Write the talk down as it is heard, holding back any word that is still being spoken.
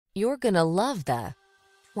You're gonna love the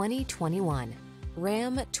 2021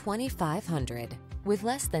 Ram 2500. With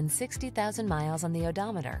less than 60,000 miles on the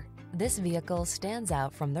odometer, this vehicle stands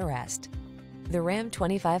out from the rest. The Ram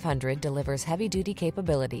 2500 delivers heavy-duty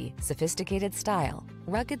capability, sophisticated style,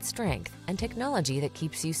 rugged strength, and technology that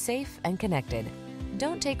keeps you safe and connected.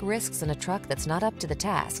 Don't take risks in a truck that's not up to the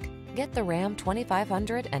task. Get the Ram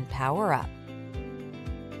 2500 and power up.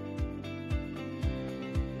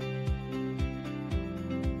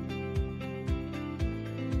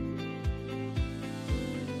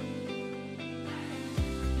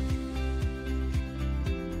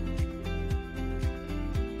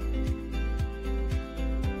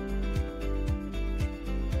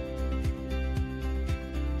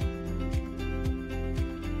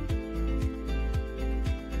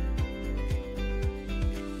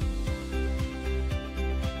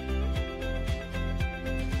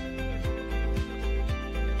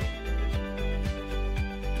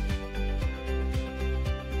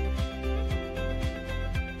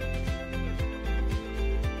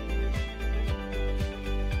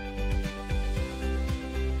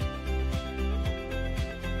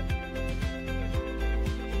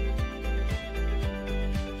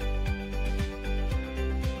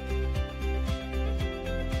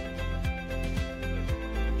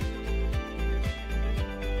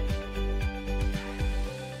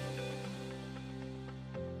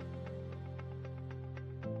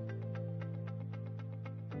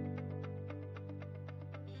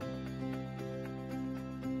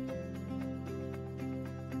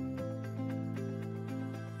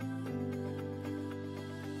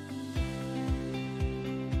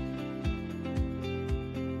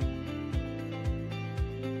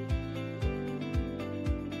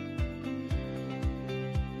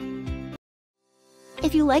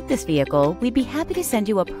 If you like this vehicle, we'd be happy to send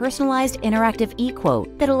you a personalized interactive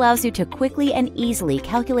e-quote that allows you to quickly and easily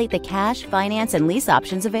calculate the cash, finance, and lease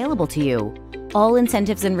options available to you. All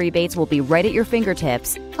incentives and rebates will be right at your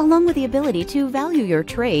fingertips, along with the ability to value your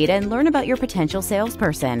trade and learn about your potential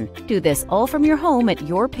salesperson. Do this all from your home at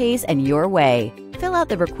your pace and your way. Fill out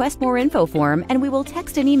the Request More Info form and we will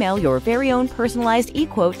text and email your very own personalized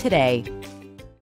e-quote today.